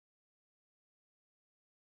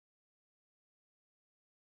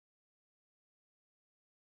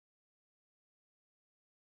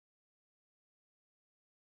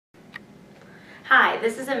Hi,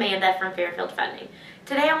 this is Amanda from Fairfield Funding.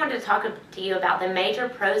 Today I wanted to talk to you about the major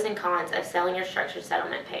pros and cons of selling your structured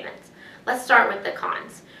settlement payments. Let's start with the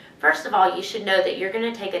cons. First of all, you should know that you're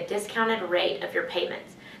going to take a discounted rate of your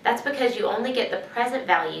payments. That's because you only get the present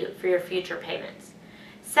value for your future payments.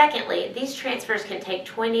 Secondly, these transfers can take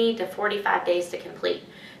 20 to 45 days to complete,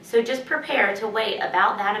 so just prepare to wait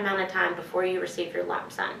about that amount of time before you receive your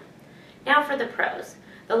lump sum. Now for the pros.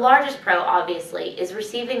 The largest pro, obviously, is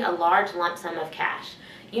receiving a large lump sum of cash.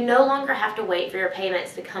 You no longer have to wait for your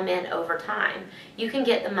payments to come in over time. You can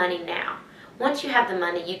get the money now. Once you have the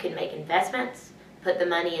money, you can make investments, put the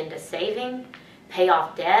money into saving, pay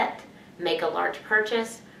off debt, make a large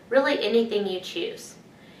purchase, really anything you choose.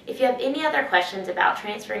 If you have any other questions about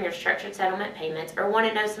transferring your structured settlement payments or want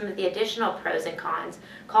to know some of the additional pros and cons,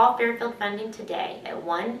 call Fairfield Funding today at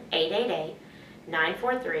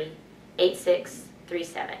 1-888-943-8637.